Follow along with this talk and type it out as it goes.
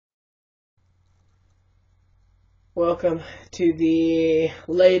Welcome to the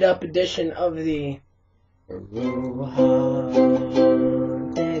laid-up edition of the Roohaa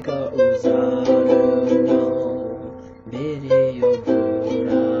Degozaru Bideo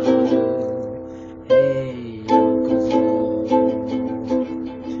Buroogu. Hey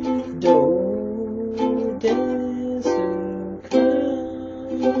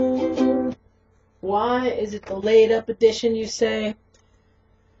Degozaru. Why is it the laid-up edition, you say?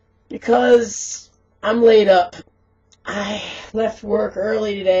 Because I'm laid up. I left work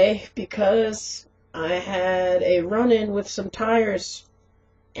early today because I had a run-in with some tires,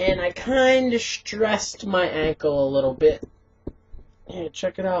 and I kind of stressed my ankle a little bit. Here,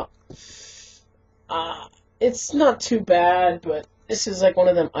 check it out. It's not too bad, but this is like one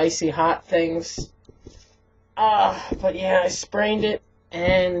of them icy hot things. But yeah, I sprained it,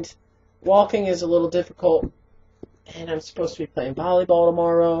 and walking is a little difficult, and I'm supposed to be playing volleyball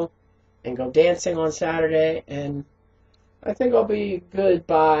tomorrow and go dancing on Saturday, and I think I'll be good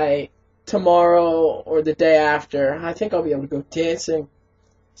by tomorrow or the day after. I think I'll be able to go dancing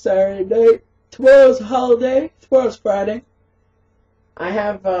Saturday night. Tomorrow's a holiday. Tomorrow's Friday. I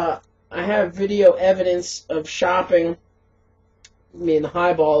have video evidence of shopping, me and the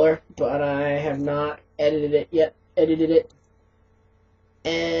highballer, but I have not edited it yet.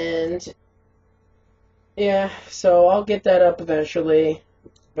 And yeah, so I'll get that up eventually.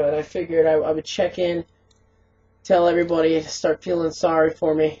 But I figured I would check in, tell everybody to start feeling sorry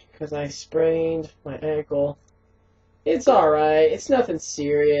for me because I sprained my ankle. It's alright. It's nothing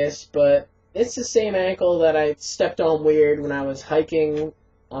serious, but it's the same ankle that I stepped on weird when I was hiking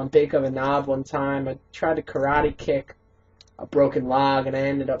on Bake of a Knob one time. I tried to karate kick a broken log, and I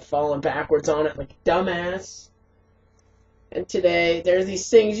ended up falling backwards on it like a dumbass. And today, there's these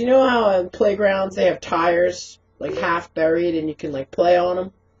things. You know how in playgrounds they have tires, like half buried, and you can like play on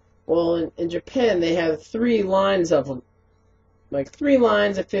them? Well, in Japan, they have 3 lines of them. Like 3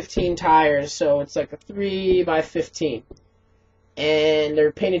 lines of 15 tires, so it's like a 3 by 15. And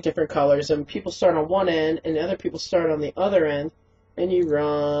they're painted different colors, and people start on one end, and other people start on the other end, and you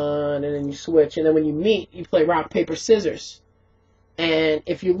run, and then you switch, and then when you meet, you play rock, paper, scissors. And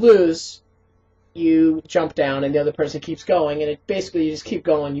if you lose, you jump down, and the other person keeps going, and it basically you just keep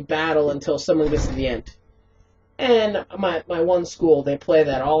going. You battle until someone gets to the end. And my one school, they play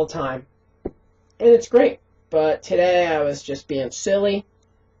that all the time. And it's great. But today I was just being silly,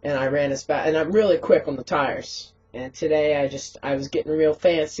 and I ran as fast, and I'm really quick on the tires. And today I was getting real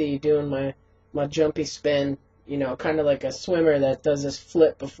fancy doing my jumpy spin, you know, kind of like a swimmer that does this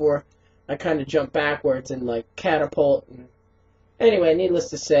flip before I kind of jump backwards and like catapult. And anyway, needless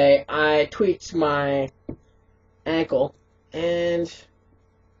to say, I tweaked my ankle, and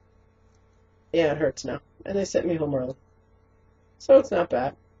yeah, it hurts now. And they sent me home early. So it's not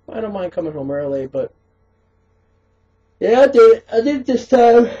bad. I don't mind coming home early, but yeah, I did it. I did it this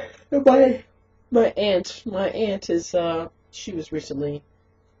time. My aunt is she was recently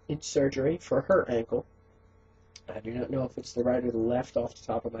in surgery for her ankle. I do not know if it's the right or the left off the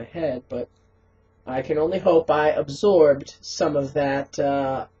top of my head, but I can only hope I absorbed some of that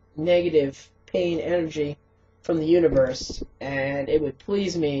negative pain energy from the universe, and it would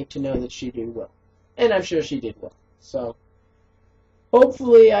please me to know that she did well. And I'm sure she did well. So,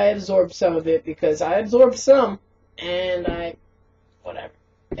 hopefully I absorbed some of it, because I absorbed some, and whatever.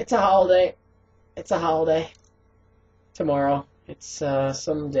 It's a holiday. It's a holiday. Tomorrow. It's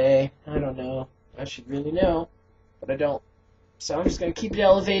someday. I don't know. I should really know, but I don't. So I'm just going to keep it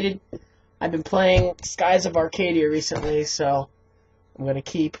elevated. I've been playing Skies of Arcadia recently, so I'm going to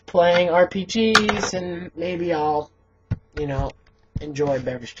keep playing RPGs, and maybe I'll, you know, enjoy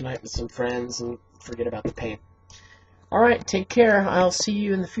beverage tonight with some friends and forget about the pain. Alright, take care. I'll see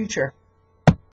you in the future.